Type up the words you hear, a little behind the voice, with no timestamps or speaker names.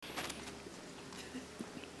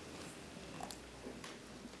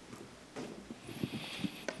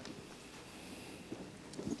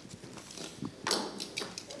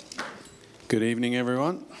Good evening,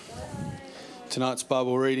 everyone. Tonight's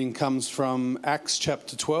Bible reading comes from Acts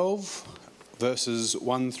chapter 12, verses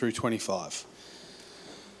 1 through 25.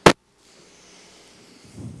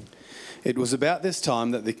 It was about this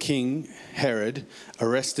time that the king, Herod,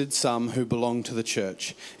 arrested some who belonged to the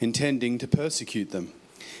church, intending to persecute them.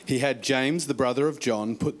 He had James, the brother of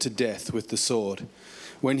John, put to death with the sword.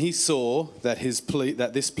 When he saw that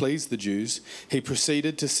this pleased the Jews, he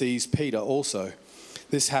proceeded to seize Peter also.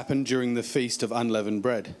 This happened during the Feast of Unleavened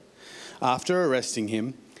Bread. After arresting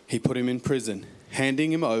him, he put him in prison,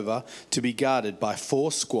 handing him over to be guarded by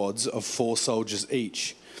 4 squads of 4 soldiers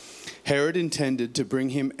each. Herod intended to bring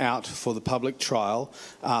him out for the public trial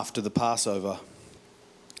after the Passover.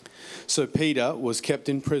 So Peter was kept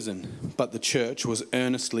in prison, but the church was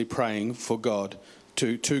earnestly praying to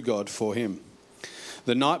God for him.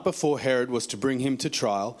 The night before Herod was to bring him to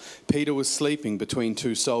trial, Peter was sleeping between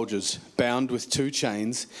 2 soldiers, bound with 2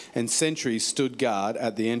 chains, and sentries stood guard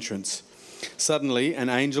at the entrance. Suddenly, an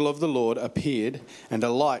angel of the Lord appeared, and a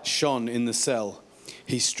light shone in the cell.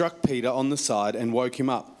 He struck Peter on the side and woke him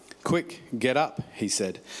up. "Quick, get up," he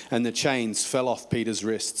said, and the chains fell off Peter's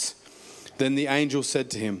wrists. Then the angel said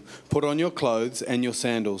to him, "Put on your clothes and your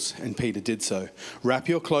sandals," and Peter did so. "Wrap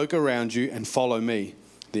your cloak around you and follow me,"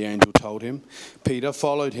 the angel told him. Peter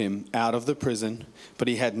followed him out of the prison, but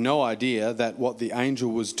he had no idea that what the angel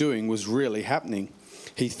was doing was really happening.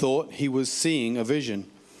 He thought he was seeing a vision.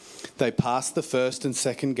 They passed the first and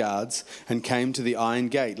second guards and came to the iron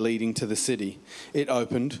gate leading to the city. It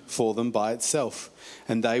opened for them by itself,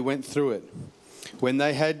 and they went through it. When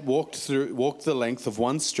they had walked the length of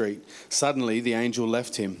one street, suddenly the angel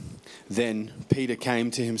left him. Then Peter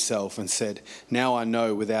came to himself and said, "Now I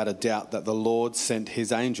know without a doubt that the Lord sent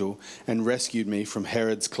his angel and rescued me from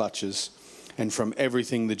Herod's clutches and from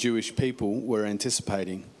everything the Jewish people were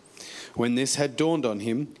anticipating." When this had dawned on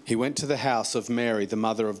him, he went to the house of Mary, the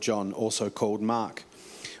mother of John, also called Mark,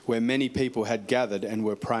 where many people had gathered and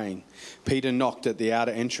were praying. Peter knocked at the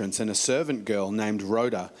outer entrance, and a servant girl named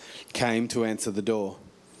Rhoda came to answer the door.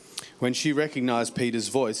 When she recognized Peter's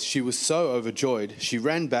voice, she was so overjoyed, she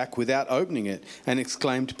ran back without opening it and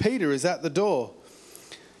exclaimed, "Peter is at the door."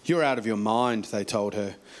 "You're out of your mind," they told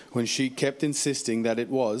her. When she kept insisting that it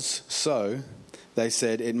was so, they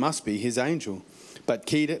said it must be his angel. But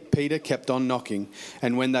Peter kept on knocking,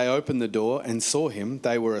 and when they opened the door and saw him,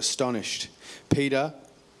 they were astonished. Peter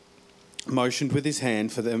motioned with his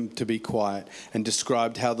hand for them to be quiet and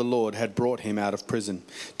described how the Lord had brought him out of prison.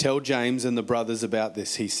 "Tell James and the brothers about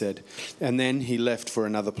this," he said, and then he left for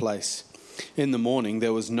another place. In the morning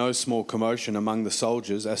there was no small commotion among the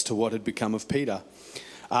soldiers as to what had become of Peter.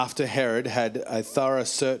 After Herod had a thorough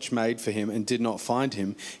search made for him and did not find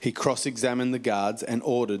him, he cross-examined the guards and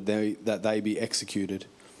ordered that they be executed.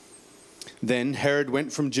 Then Herod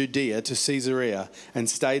went from Judea to Caesarea and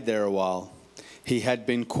stayed there a while. He had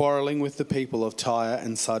been quarrelling with the people of Tyre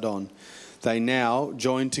and Sidon. They now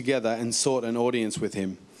joined together and sought an audience with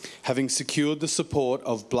him. Having secured the support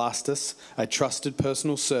of Blastus, a trusted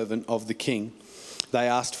personal servant of the king, they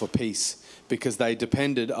asked for peace, because they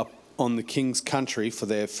depended on the king's country for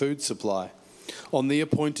their food supply. On the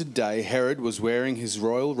appointed day, Herod was wearing his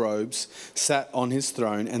royal robes, sat on his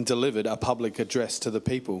throne, and delivered a public address to the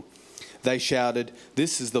people. They shouted,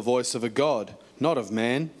 "This is the voice of a god, not of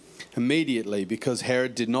man." Immediately, because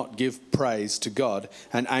Herod did not give praise to God,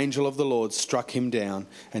 an angel of the Lord struck him down,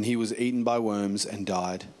 and he was eaten by worms and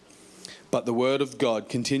died. But the word of God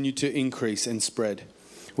continued to increase and spread.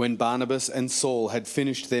 When Barnabas and Saul had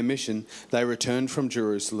finished their mission, they returned from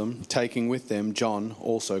Jerusalem, taking with them John,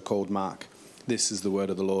 also called Mark. This is the word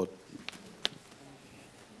of the Lord.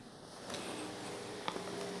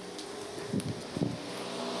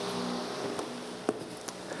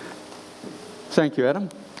 Thank you, Adam.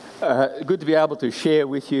 Good to be able to share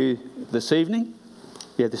with you this evening.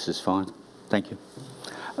 Yeah, this is fine. Thank you.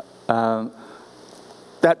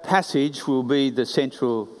 That passage will be the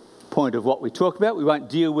central point of what we talk about. We won't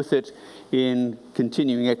deal with it in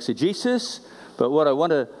continuing exegesis, but what I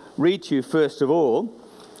want to read to you first of all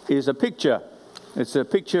is a picture. It's a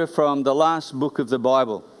picture from the last book of the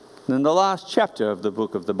Bible, and the last chapter of the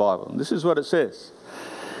book of the Bible. And this is what it says.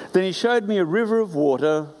 "Then he showed me a river of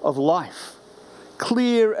water of life,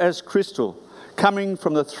 clear as crystal, coming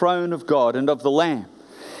from the throne of God and of the Lamb.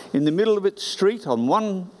 In the middle of its street,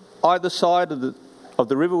 on either side of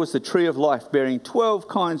the river, was the tree of life, bearing 12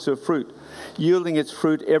 kinds of fruit, yielding its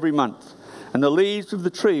fruit every month. And the leaves of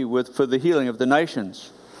the tree were for the healing of the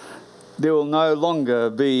nations. There will no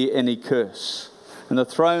longer be any curse. And the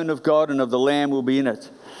throne of God and of the Lamb will be in it.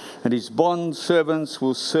 And his bond servants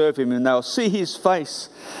will serve him, and they'll see his face,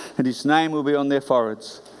 and his name will be on their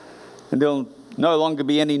foreheads. and there'll no longer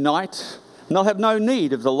be any night. And they'll have no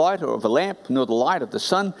need of the light or of a lamp, nor the light of the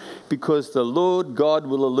sun, because the Lord God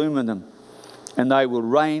will illumine them, and they will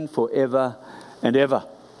reign forever and ever.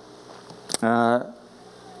 By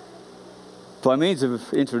means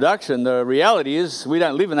of introduction, the reality is we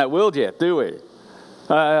don't live in that world yet, do we?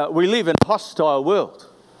 We live in a hostile world,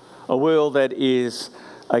 a world that is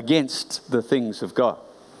against the things of God.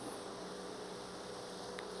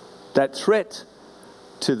 That threat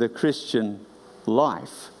to the Christian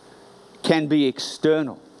life can be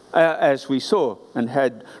external, as we saw and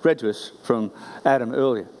had read to us from Adam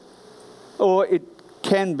earlier. Or it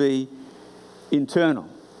can be internal.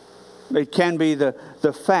 It can be the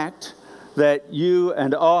fact that you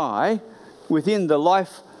and I, within the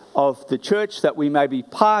life of the church that we may be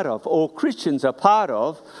part of, or Christians are part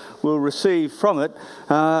of, will receive from it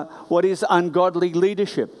what is ungodly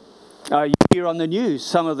leadership. You hear on the news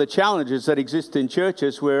some of the challenges that exist in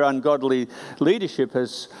churches where ungodly leadership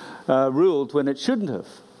has ruled when it shouldn't have.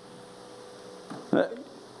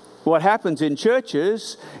 What happens in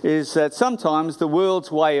churches is that sometimes the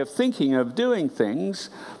world's way of thinking, of doing things,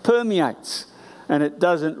 permeates, and it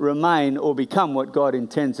doesn't remain or become what God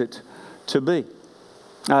intends it to be.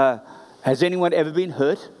 Has anyone ever been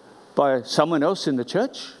hurt by someone else in the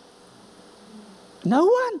church? No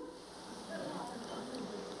one.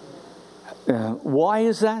 Why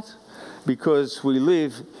is that? Because we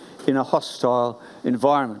live in a hostile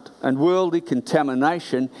environment, and worldly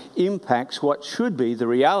contamination impacts what should be the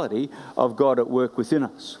reality of God at work within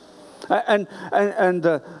us. And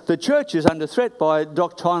the church is under threat by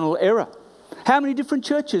doctrinal error. How many different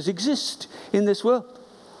churches exist in this world?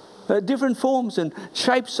 Different forms and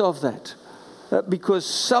shapes of that. Because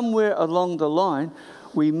somewhere along the line,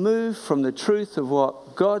 we move from the truth of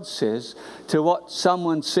what God says to what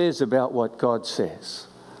someone says about what God says.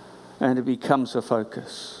 And it becomes a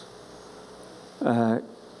focus.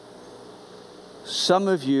 Some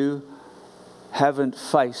of you haven't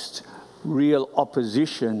faced real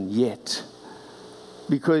opposition yet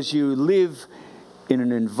because you live in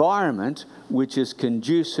an environment which is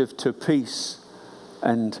conducive to peace.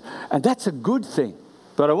 And that's a good thing.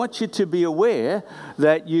 But I want you to be aware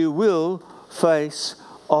that you will face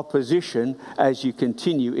opposition as you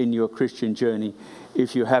continue in your Christian journey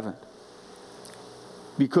if you haven't.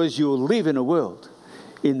 Because you'll live in a world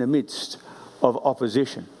in the midst of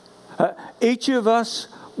opposition. Each of us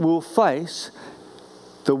will face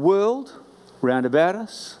the world round about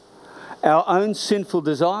us, our own sinful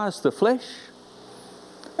desires, the flesh,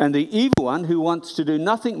 and the evil one who wants to do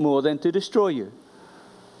nothing more than to destroy you,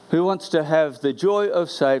 who wants to have the joy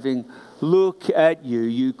of saving. Look at you.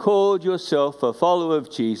 You called yourself a follower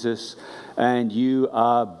of Jesus and you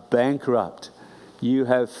are bankrupt. You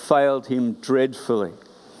have failed him dreadfully.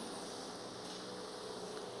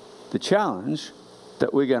 The challenge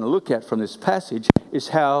that we're going to look at from this passage is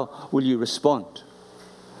how will you respond?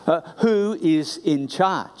 Who is in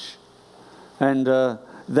charge? And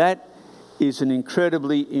that is an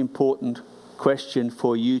incredibly important question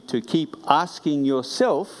for you to keep asking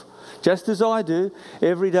yourself, just as I do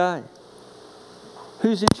every day.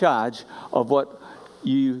 Who's in charge of what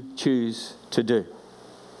you choose to do?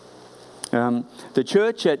 The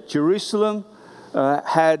church at Jerusalem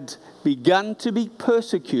had begun to be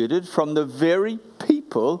persecuted from the very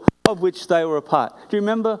people of which they were a part. Do you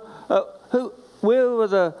remember? Where were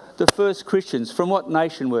the first Christians? From what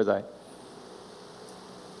nation were they?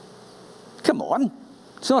 Come on.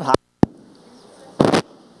 It's not hard.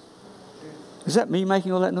 Is that me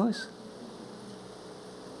making all that noise?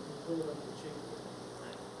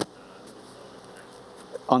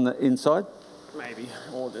 On the inside? Maybe.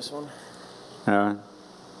 Or this one. All right.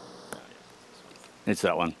 It's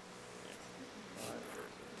that one.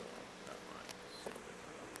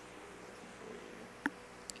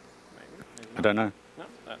 I don't know. No,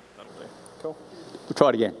 that'll do. Cool. We'll try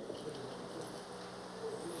it again.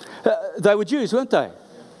 They were Jews, weren't they?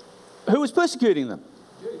 Who was persecuting them?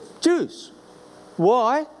 Jews.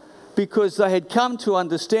 Why? Because they had come to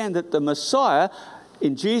understand that the Messiah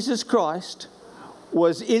in Jesus Christ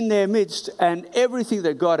was in their midst, and everything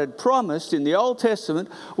that God had promised in the Old Testament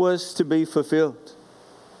was to be fulfilled.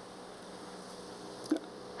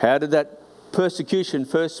 How did that persecution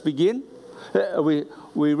first begin?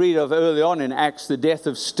 We read of early on in Acts the death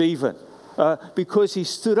of Stephen, because he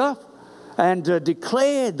stood up and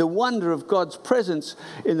declared the wonder of God's presence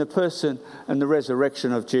in the person and the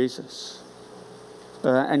resurrection of Jesus.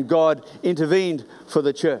 And God intervened for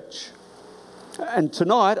the church. And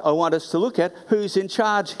tonight I want us to look at who's in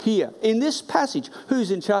charge here. In this passage, who's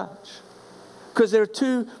in charge? Because there are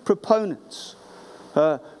two proponents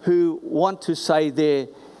who want to say they're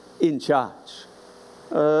in charge.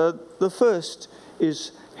 The first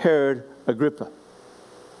is Herod Agrippa.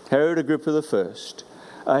 Herod Agrippa the first.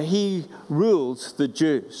 He rules the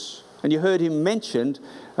Jews. And you heard him mentioned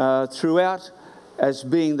throughout as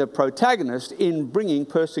being the protagonist in bringing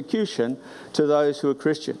persecution to those who are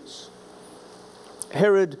Christians.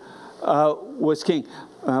 Herod was king.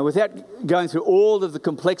 Without going through all of the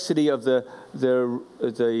complexity of the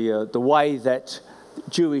way that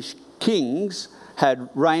Jewish kings had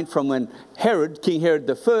reigned from when King Herod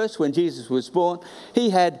I, when Jesus was born,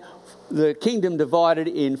 he had the kingdom divided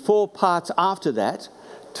in 4 parts after that,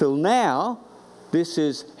 till now. This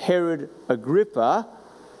is Herod Agrippa,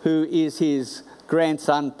 who is his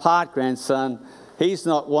grandson, part grandson. He's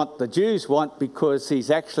not what the Jews want because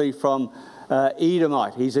he's actually from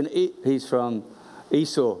Edomite. He's from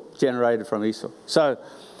Esau, generated from Esau. So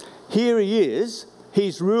here he is.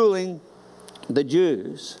 He's ruling the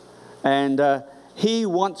Jews, and he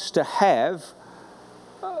wants to have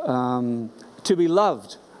to be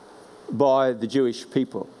loved by the Jewish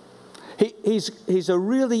people. He's a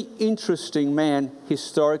really interesting man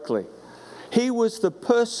historically. He was the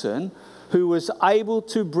person who was able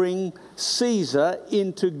to bring Caesar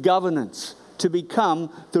into governance, to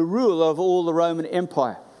become the ruler of all the Roman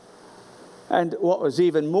Empire. And what was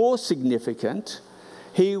even more significant,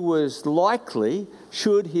 he was likely,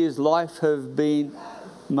 should his life have been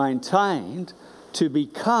maintained, to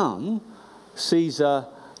become Caesar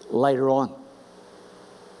later on.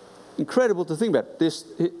 Incredible to think about.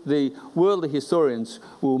 The worldly historians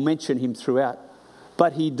will mention him throughout.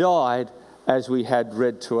 But he died, as we had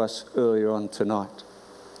read to us earlier on tonight.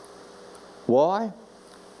 Why?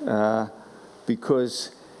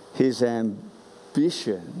 Because his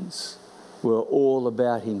ambitions were all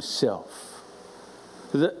about himself.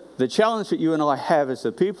 The challenge that you and I have as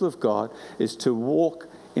the people of God is to walk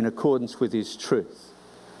in accordance with his truth,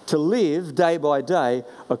 to live day by day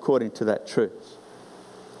according to that truth.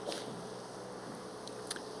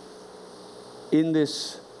 In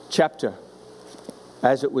this chapter,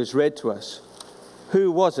 as it was read to us, who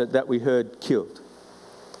was it that we heard killed?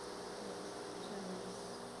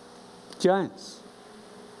 James.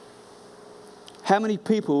 How many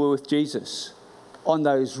people were with Jesus on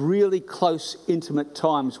those really close, intimate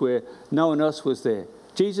times where no one else was there?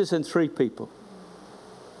 Jesus and 3 people.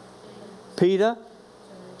 Peter,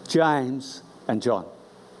 James, and John,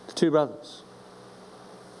 the 2 brothers.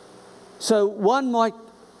 So one might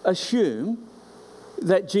assume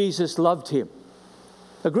that Jesus loved him.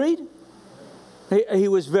 Agreed? He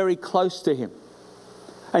was very close to him.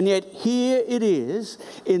 And yet here it is,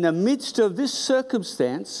 in the midst of this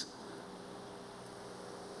circumstance,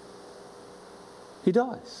 he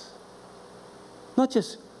dies. Not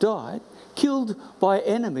just died, killed by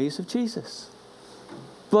enemies of Jesus.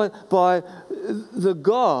 By the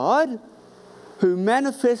God who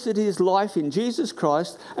manifested his life in Jesus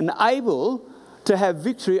Christ and able to have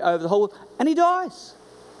victory over the whole world, and he dies.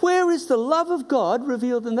 Where is the love of God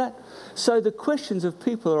revealed in that? So the questions of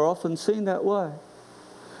people are often seen that way.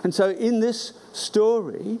 And so in this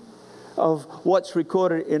story of what's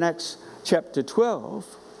recorded in Acts chapter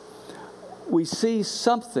 12, we see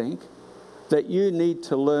something that you need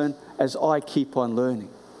to learn as I keep on learning.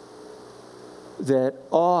 That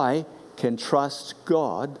I can trust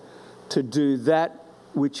God to do that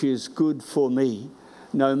which is good for me,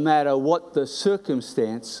 no matter what the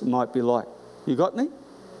circumstance might be like. You got me?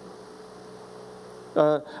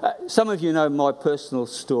 Some of you know my personal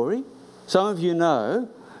story. Some of you know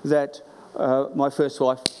that my first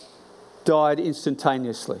wife died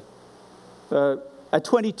instantaneously at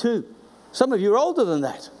 22. Some of you are older than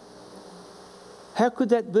that. How could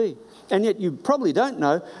that be? And yet you probably don't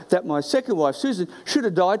know that my second wife, Susan, should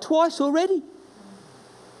have died twice already.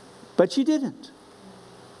 But she didn't.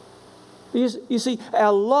 You see,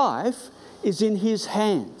 our life is in his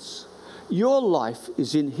hands. Your life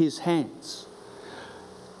is in his hands.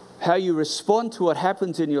 How you respond to what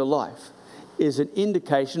happens in your life is an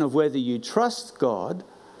indication of whether you trust God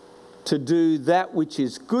to do that which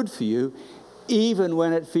is good for you, even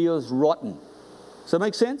when it feels rotten. Does that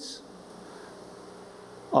make sense?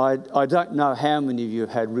 I don't know how many of you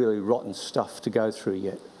have had really rotten stuff to go through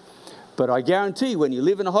yet. But I guarantee when you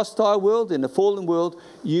live in a hostile world, in a fallen world,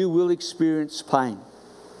 you will experience pain.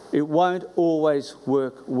 It won't always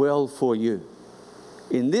work well for you.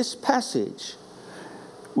 In this passage,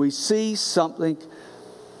 we see something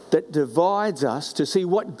that divides us to see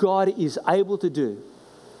what God is able to do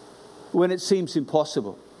when it seems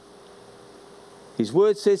impossible. His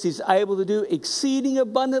word says he's able to do exceeding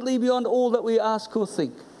abundantly beyond all that we ask or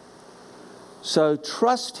think. So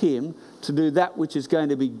trust him to do that which is going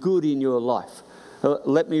to be good in your life.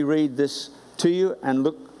 Let me read this to you and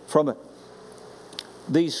look from it.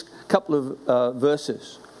 These couple of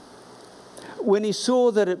verses. When he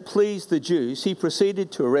saw that it pleased the Jews, he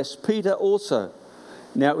proceeded to arrest Peter also.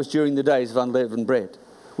 Now it was during the days of unleavened bread.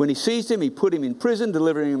 When he seized him, he put him in prison,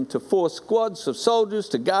 delivering him to 4 squads of soldiers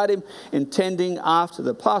to guard him, intending after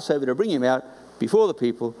the Passover to bring him out before the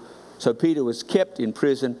people. So Peter was kept in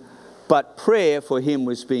prison, but prayer for him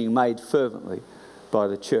was being made fervently by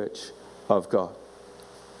the church of God.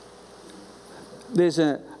 There's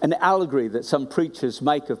an allegory that some preachers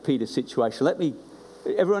make of Peter's situation.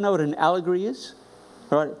 Everyone know what an allegory is?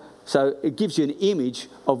 All right. So it gives you an image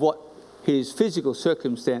of what his physical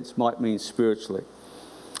circumstance might mean spiritually.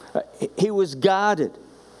 He was guarded.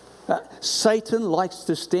 Satan likes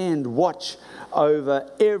to stand watch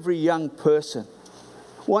over every young person,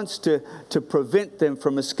 wants to prevent them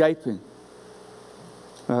from escaping.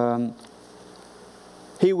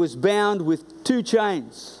 He was bound with 2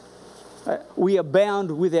 chains. We are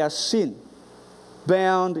bound with our sin,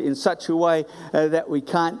 bound in such a way that we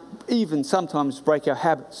can't even sometimes break our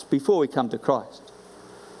habits before we come to Christ.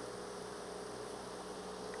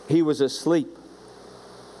 He was asleep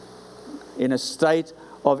in a state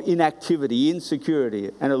of inactivity,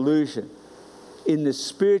 insecurity, and illusion. In the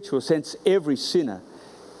spiritual sense, every sinner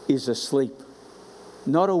is asleep,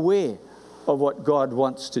 not aware of what God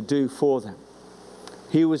wants to do for them.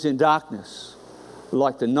 He was in darkness,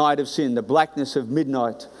 like the night of sin. The blackness of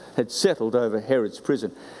midnight had settled over Herod's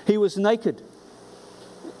prison. He was naked.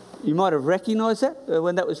 You might have recognised that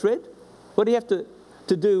when that was read. What do you have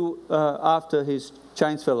to do after his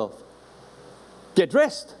chains fell off? Get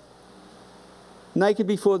dressed. Naked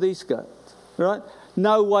before these guys, right?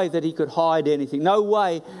 No way that he could hide anything. No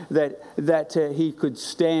way that he could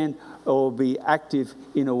stand or be active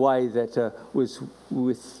in a way that was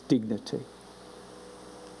with dignity.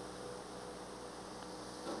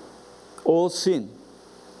 All sin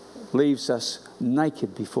leaves us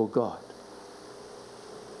naked before God.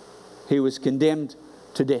 He was condemned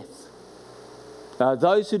to death.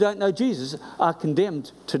 Those who don't know Jesus are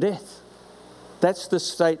condemned to death. That's the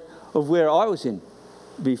state of where I was in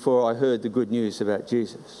before I heard the good news about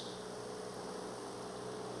Jesus.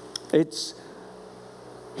 It's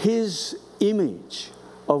his image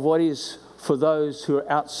of what is for those who are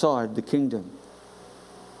outside the kingdom.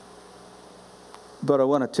 But I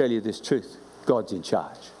want to tell you this truth. God's in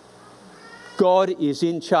charge. God is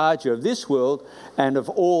in charge of this world and of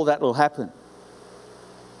all that will happen.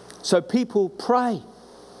 So people pray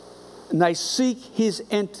and they seek his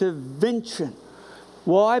intervention.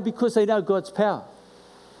 Why? Because they know God's power.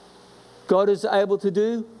 God is able to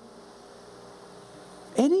do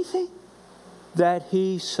anything that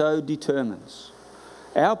he so determines.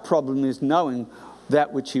 Our problem is knowing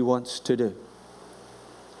that which he wants to do.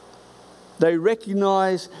 They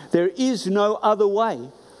recognise there is no other way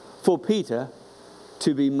for Peter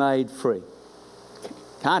to be made free.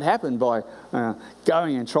 Can't happen by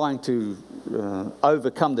going and trying to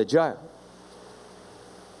overcome the jail.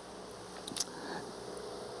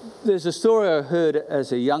 There's a story I heard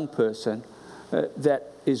as a young person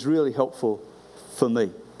that is really helpful for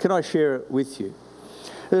me. Can I share it with you?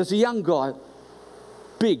 There's a young guy,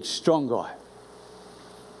 big, strong guy.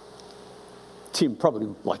 Tim,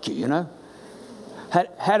 probably like you, you know.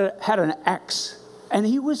 Had an axe, and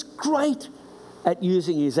he was great at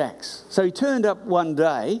using his axe. So he turned up one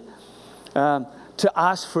day to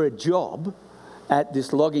ask for a job at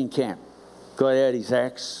this logging camp. Got out his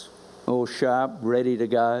axe, all sharp, ready to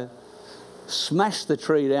go. Smashed the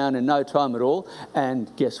tree down in no time at all.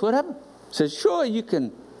 And guess what happened? Says, sure, you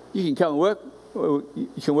can come and work. You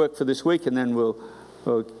can work for this week, and then we'll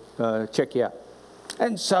check you out.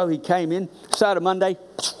 And so he came in, started Monday.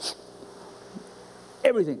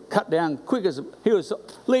 Everything cut down quick as he was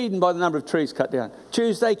leading by the number of trees cut down.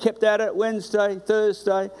 Tuesday, kept at it. Wednesday,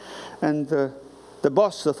 Thursday, and the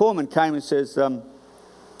boss, the foreman, came and says,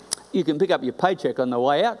 "You can pick up your paycheck on the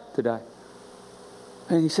way out today."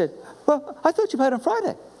 And he said, "Well, I thought you paid on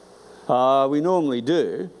Friday." We normally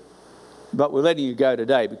do, but we're letting you go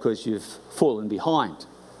today because you've fallen behind.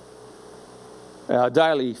 Our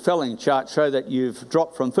daily felling charts show that you've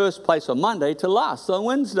dropped from first place on Monday to last on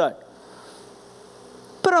Wednesday.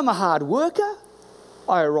 But I'm a hard worker.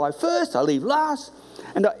 I arrive first, I leave last,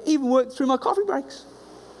 and I even work through my coffee breaks.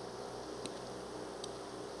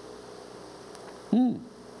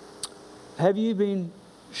 Have you been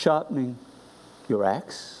sharpening your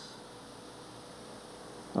axe?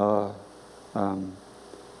 I've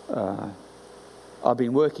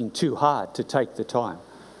been working too hard to take the time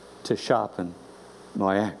to sharpen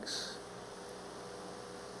my axe.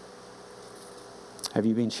 Have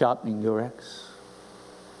you been sharpening your axe?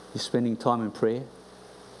 You're spending time in prayer?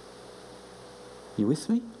 You with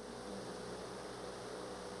me?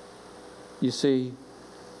 You see,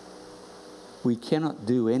 we cannot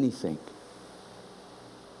do anything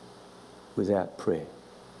without prayer.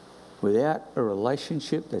 Without a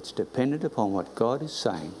relationship that's dependent upon what God is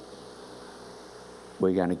saying,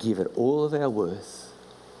 we're going to give it all of our worth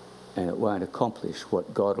and it won't accomplish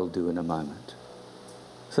what God will do in a moment.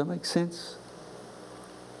 Does that make sense?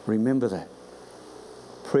 Remember that.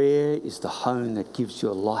 Prayer is the hone that gives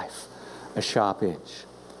your life a sharp edge.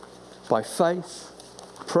 By faith,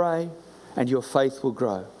 pray, and your faith will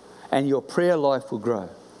grow, and your prayer life will grow.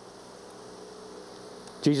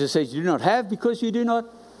 Jesus says, you do not have because you do not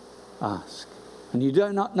ask. And you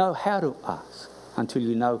do not know how to ask until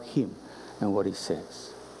you know him and what he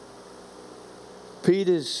says.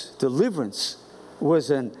 Peter's deliverance was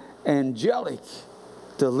an angelic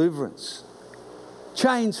deliverance.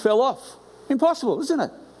 Chains fell off. Impossible, isn't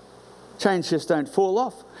it? Chains just don't fall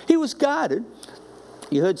off. He was guarded.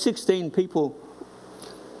 You heard 16 people.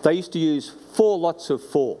 They used to use 4 lots of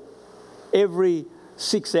 4. Every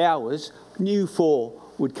 6 hours, new 4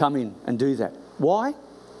 would come in and do that. Why?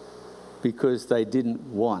 Because they didn't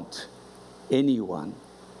want anyone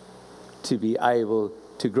to be able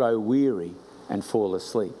to grow weary and fall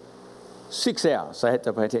asleep. 6 hours, they had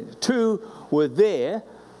to pay attention. 2 were there,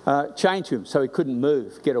 chained to him, so he couldn't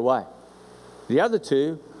move, get away. The other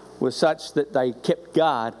 2 were such that they kept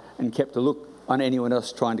guard and kept a look on anyone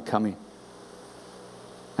else trying to come in.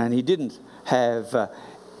 And he didn't have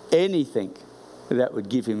anything that would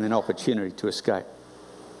give him an opportunity to escape.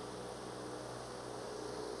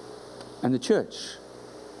 And the church,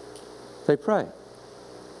 they prayed.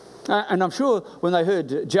 And I'm sure when they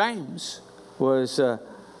heard James was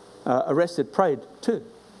arrested, prayed too.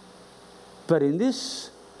 But in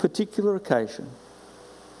this particular occasion,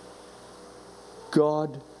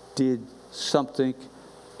 God did something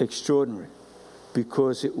extraordinary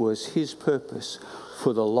because it was his purpose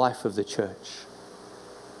for the life of the church.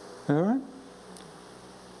 All right?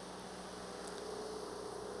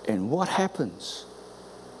 And what happens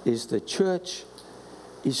is the church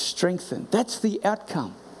is strengthened. That's the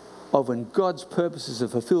outcome of when God's purposes are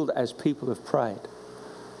fulfilled as people have prayed.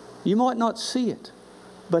 You might not see it,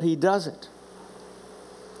 but he does it.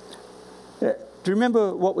 Do you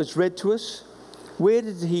remember what was read to us? Where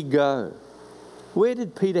did he go? Where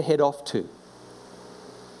did Peter head off to?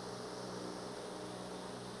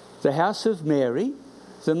 The house of Mary,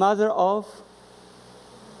 the mother of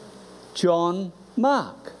John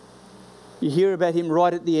Mark. You hear about him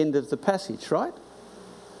right at the end of the passage, right?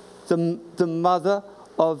 The mother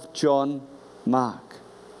of John Mark.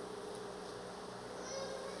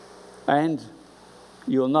 And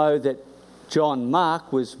you'll know that John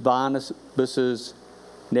Mark was Barnabas's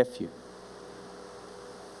nephew.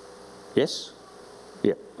 Yes?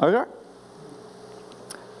 Yeah. Okay.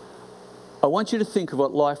 I want you to think of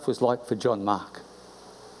what life was like for John Mark.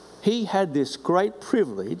 He had this great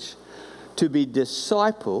privilege to be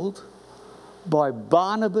discipled by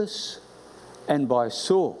Barnabas and by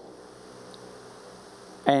Saul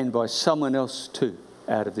and by someone else too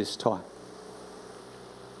out of this time.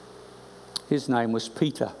 His name was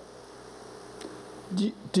Peter.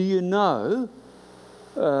 Do you know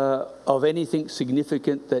of anything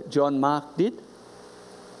significant that John Mark did?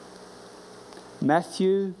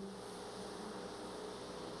 Matthew,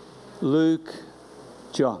 Luke,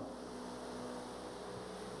 John.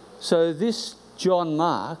 So this John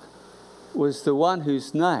Mark was the one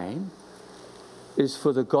whose name is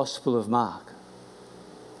for the Gospel of Mark.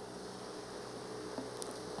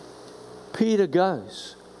 Peter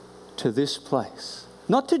goes to this place.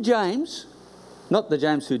 Not to James, not the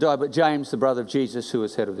James who died, but James, the brother of Jesus, who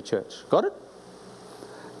was head of the church. Got it?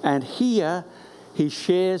 And here he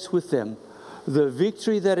shares with them the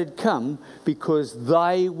victory that had come because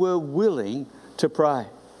they were willing to pray.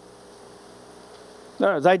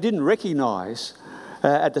 No, they didn't recognise,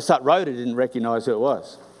 at the start, Rhoda didn't recognise who it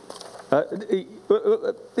was.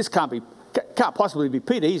 This can't possibly be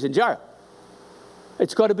Peter, he's in jail.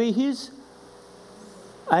 It's got to be his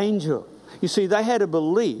angel. You see, they had a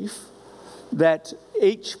belief that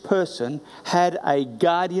each person had a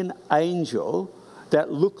guardian angel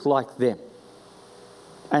that looked like them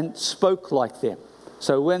and spoke like them.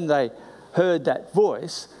 So when they heard that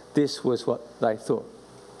voice, this was what they thought.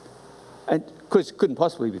 And because it couldn't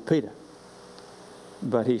possibly be Peter.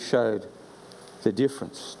 But he showed the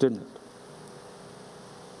difference, didn't it?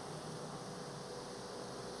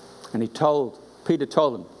 And Peter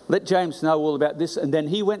told him, let James know all about this. And then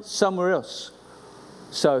he went somewhere else.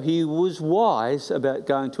 So he was wise about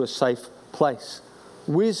going to a safe place.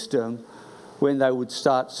 Wisdom when they would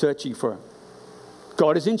start searching for him.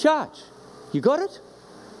 God is in charge. You got it?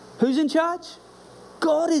 Who's in charge?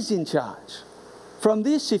 God is in charge. From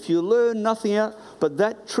this, if you learn nothing else but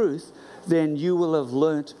that truth, then you will have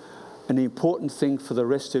learnt an important thing for the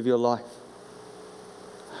rest of your life.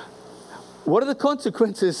 What are the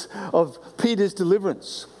consequences of Peter's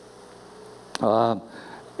deliverance?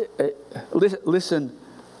 Listen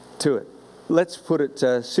to it. Let's put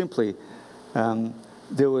it simply.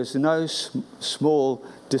 There was no small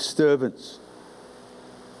disturbance.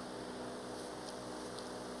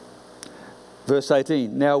 Verse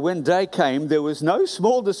 18. Now when day came, there was no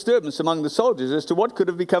small disturbance among the soldiers as to what could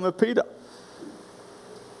have become of Peter.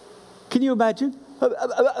 Can you imagine?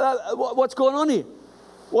 What's going on here?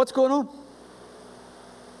 What's going on?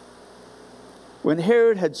 When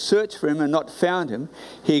Herod had searched for him and not found him,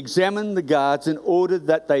 he examined the guards and ordered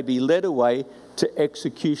that they be led away to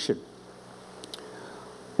execution.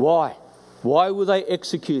 Why? Why were they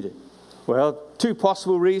executed? Well, two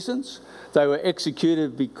possible reasons. They were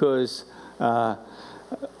executed because,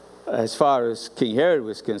 as far as King Herod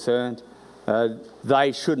was concerned,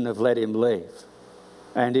 they shouldn't have let him leave.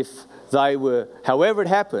 And if they were, however it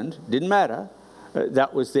happened, didn't matter,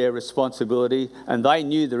 that was their responsibility, and they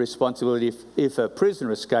knew the responsibility. If a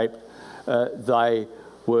prisoner escaped, they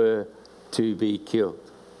were to be killed.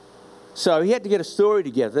 So he had to get a story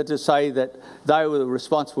together to say that they were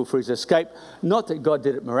responsible for his escape, not that God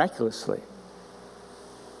did it miraculously.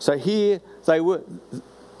 So here they were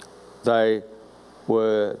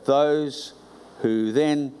those who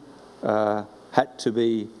then had to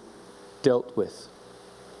be dealt with.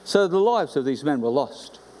 So the lives of these men were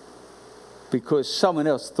lost because someone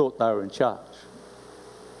else thought they were in charge.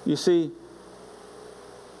 You see,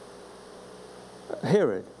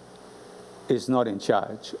 Herod is not in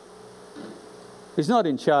charge. He's not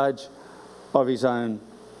in charge of his own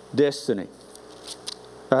destiny.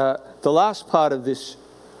 The last part of this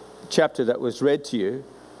chapter that was read to you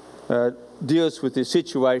deals with the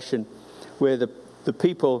situation where the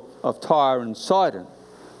people of Tyre and Sidon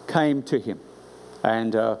came to him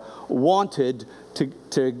and wanted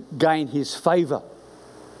to gain his favour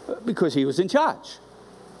because he was in charge,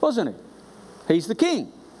 wasn't he? He's the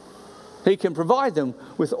king. He can provide them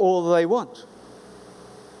with all they want.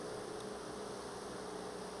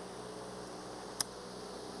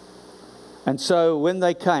 And so when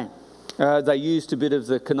they came, they used a bit of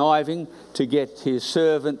the conniving to get his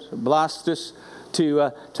servant Blastus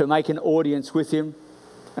to make an audience with him.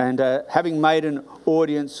 And having made an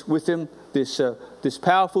audience with him, this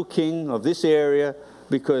powerful king of this area,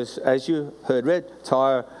 because as you heard read,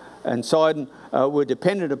 Tyre and Sidon were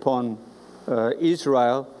dependent upon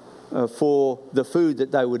Israel for the food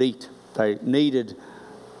that they would eat. They needed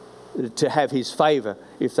to have his favour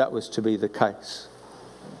if that was to be the case.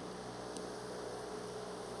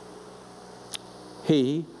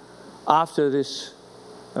 He, after this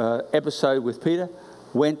episode with Peter,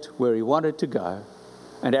 went where he wanted to go.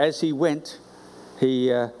 And as he went,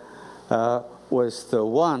 he was the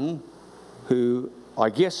one who, I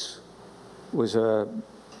guess, was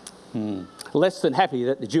less than happy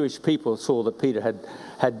that the Jewish people saw that Peter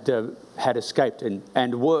had escaped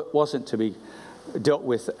and wasn't to be dealt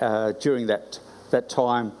with during that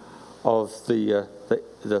time of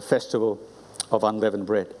the festival of unleavened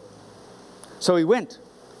bread. So he went,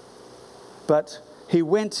 but he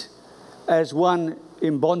went as one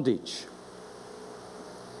in bondage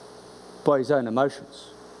by his own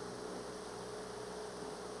emotions.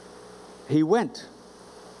 He went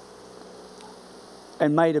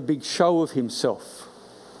and made a big show of himself,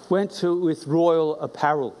 went with royal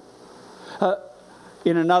apparel.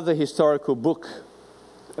 In another historical book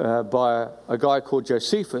by a guy called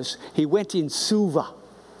Josephus, he went in silver.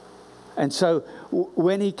 And so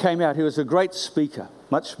when he came out, he was a great speaker,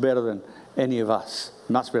 much better than any of us,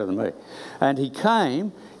 much better than me. And he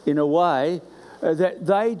came in a way that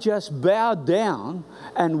they just bowed down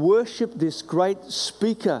and worshipped this great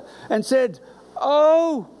speaker and said,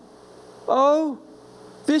 oh,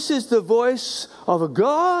 this is the voice of a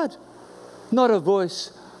God, not a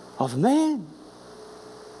voice of man.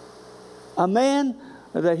 A man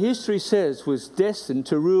that history says was destined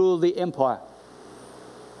to rule the empire.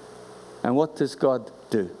 And what does God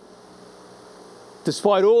do?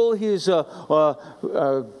 Despite all his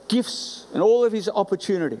gifts and all of his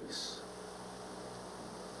opportunities,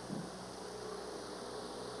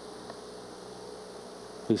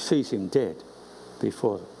 he sees him dead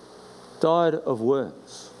before them. Died of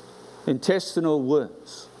worms, intestinal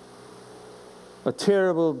worms. A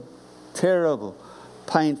terrible, terrible,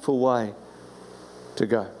 painful way to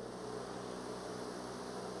go.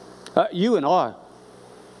 You and I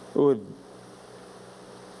would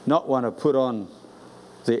not want to put on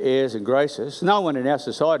the airs and graces. No one in our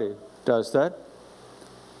society does that.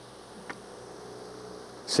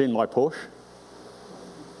 Seen my Porsche?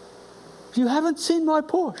 You haven't seen my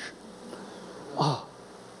Porsche? Oh,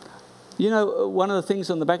 you know one of the things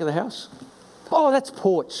on the back of the house? Oh, that's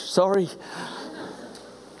porch, sorry.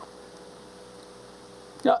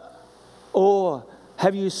 Or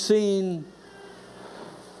have you seen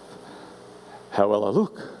how well I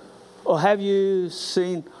look? Or have you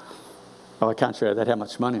seen, oh, I can't show that how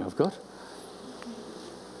much money I've got.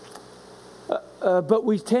 But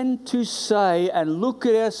we tend to say and look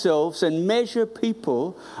at ourselves and measure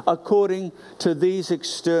people according to these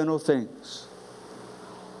external things.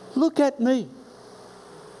 Look at me.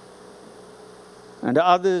 And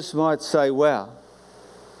others might say, wow.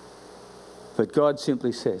 But God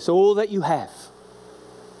simply says, all that you have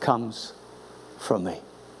comes from me.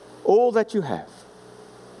 All that you have.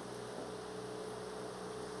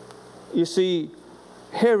 You see,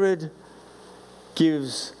 Herod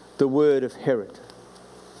gives the word of Herod.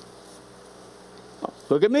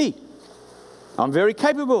 Look at me. I'm very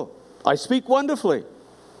capable. I speak wonderfully.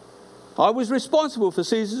 I was responsible for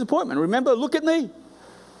Caesar's appointment. Remember, look at me.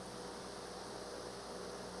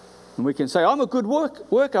 And we can say, I'm a good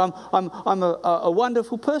worker. I'm a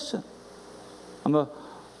wonderful person.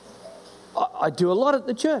 I do a lot at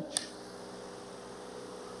the church.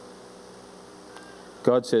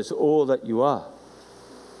 God says, all that you are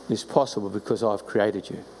is possible because I've created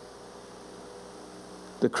you.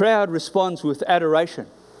 The crowd responds with adoration.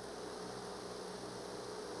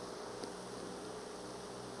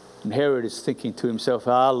 And Herod is thinking to himself,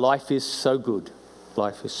 life is so good.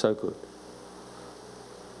 Life is so good.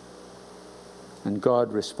 And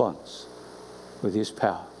God responds with his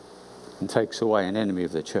power and takes away an enemy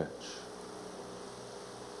of the church.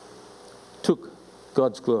 Took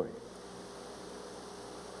God's glory.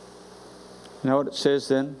 You know what it says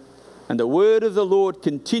then? And the word of the Lord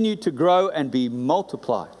continued to grow and be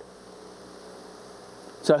multiplied.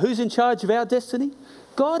 So who's in charge of our destiny?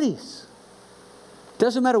 God is.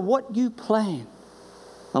 Doesn't matter what you plan.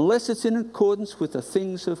 Unless it's in accordance with the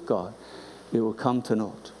things of God, it will come to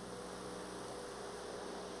naught.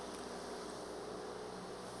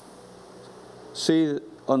 See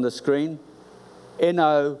on the screen,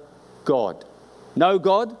 N-O, God. No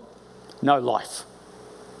God, no life.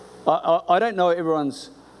 I don't know everyone's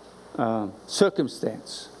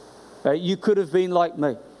circumstance. You could have been like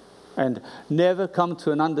me and never come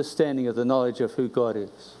to an understanding of the knowledge of who God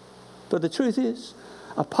is. But the truth is,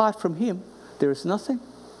 apart from him, there is nothing.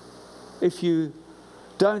 If you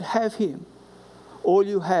don't have him, all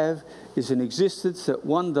you have is an existence that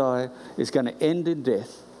one day is going to end in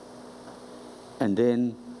death and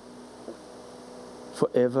then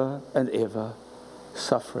forever and ever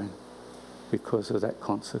suffering because of that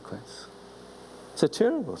consequence. It's a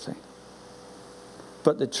terrible thing.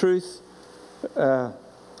 But the truth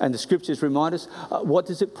and the scriptures remind us, what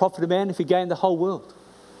does it profit a man if he gain the whole world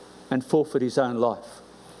and forfeit his own life?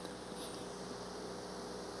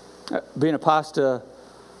 Being a pastor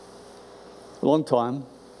a long time,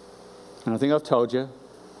 and I think I've told you,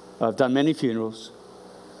 I've done many funerals,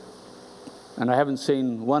 and I haven't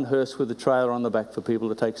seen one hearse with a trailer on the back for people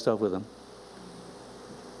to take stuff with them.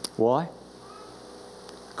 Why?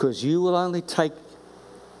 Because you will only take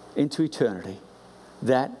into eternity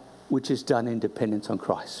that which is done in dependence on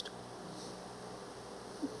Christ.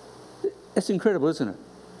 That's incredible, isn't it?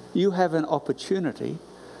 You have an opportunity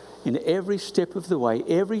in every step of the way,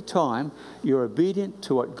 every time you're obedient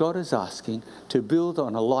to what God is asking, to build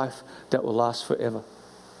on a life that will last forever.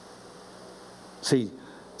 See,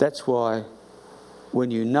 that's why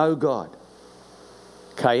when you know God,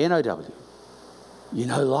 K-N-O-W, you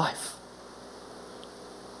know life.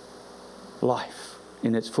 Life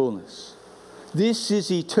in its fullness. This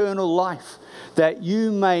is eternal life, that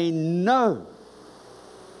you may know,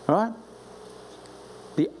 right?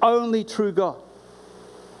 The only true God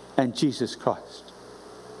and Jesus Christ,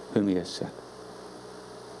 whom he has sent.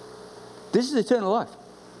 This is eternal life.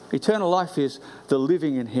 Eternal life is the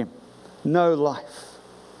living in him. No life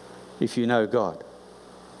if you know God.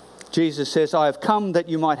 Jesus says, I have come that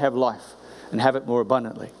you might have life and have it more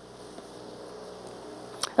abundantly.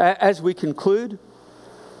 As we conclude,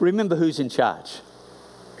 remember who's in charge.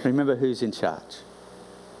 Remember who's in charge.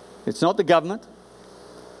 It's not the government.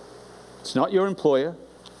 It's not your employer.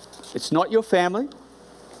 It's not your family.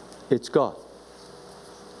 It's God.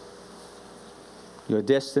 Your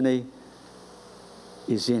destiny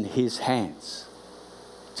is in his hands,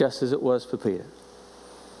 just as it was for Peter.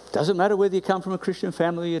 Doesn't matter whether you come from a Christian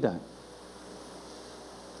family or you don't.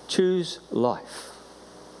 Choose life.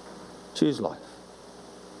 Choose life.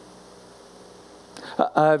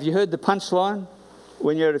 Have you heard the punchline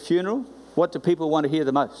when you're at a funeral? What do people want to hear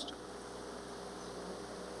the most?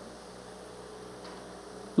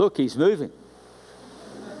 Look, he's moving.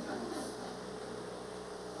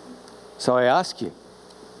 So I ask you,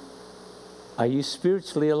 are you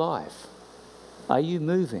spiritually alive? Are you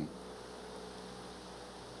moving?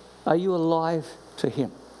 Are you alive to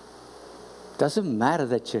him? Doesn't matter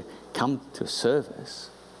that you come to service.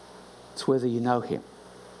 It's whether you know him.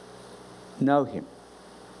 Know him.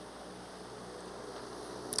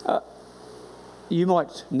 You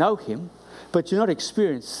might know him, but you not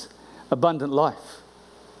experience abundant life.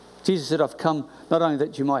 Jesus said, I've come not only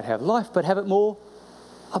that you might have life, but have it more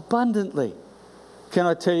abundantly. Can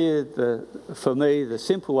I tell you, for me, the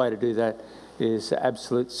simple way to do that is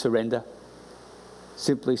absolute surrender.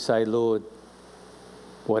 Simply say, Lord,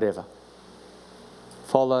 whatever.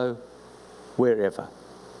 Follow wherever.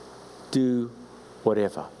 Do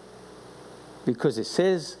whatever. Because it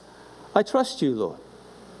says, I trust you, Lord.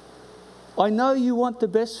 I know you want the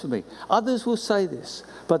best for me. Others will say this,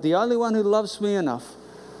 but the only one who loves me enough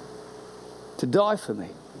to die for me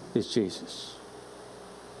is Jesus.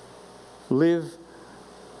 Live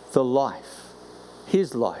the life,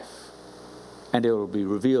 his life, and it will be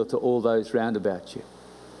revealed to all those round about you.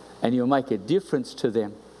 And you'll make a difference to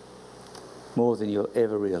them more than you'll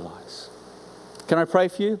ever realise. Can I pray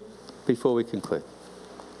for you before we conclude?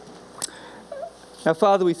 Now,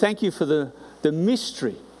 Father, we thank you for the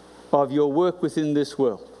mystery of your work within this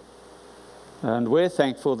world. And we're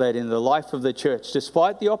thankful that in the life of the church,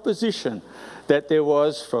 despite the opposition that there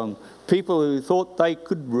was from people who thought they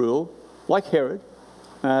could rule, like Herod,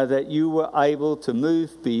 that you were able to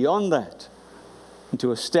move beyond that and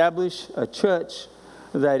to establish a church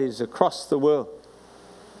that is across the world.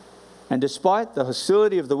 And despite the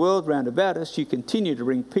hostility of the world round about us, you continue to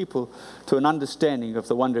bring people to an understanding of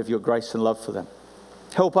the wonder of your grace and love for them.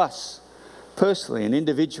 Help us, personally and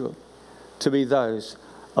individually, to be those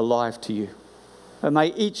alive to you. And may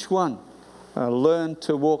each one learn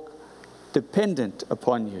to walk dependent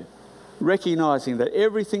upon you, recognising that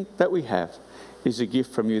everything that we have is a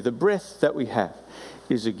gift from you. The breath that we have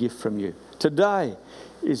is a gift from you. Today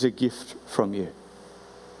is a gift from you.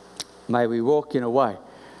 May we walk in a way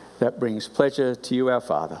that brings pleasure to you, our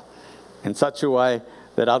Father, in such a way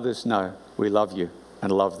that others know we love you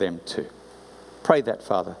and love them too. Pray that,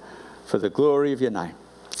 Father, for the glory of your name.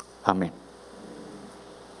 Amen.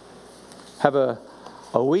 Have a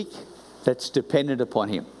week that's dependent upon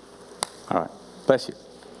him. All right. Bless you.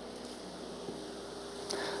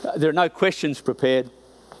 There are no questions prepared.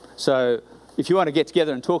 So if you want to get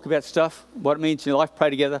together and talk about stuff, what it means in your life, pray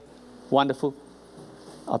together. Wonderful.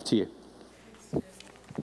 Up to you.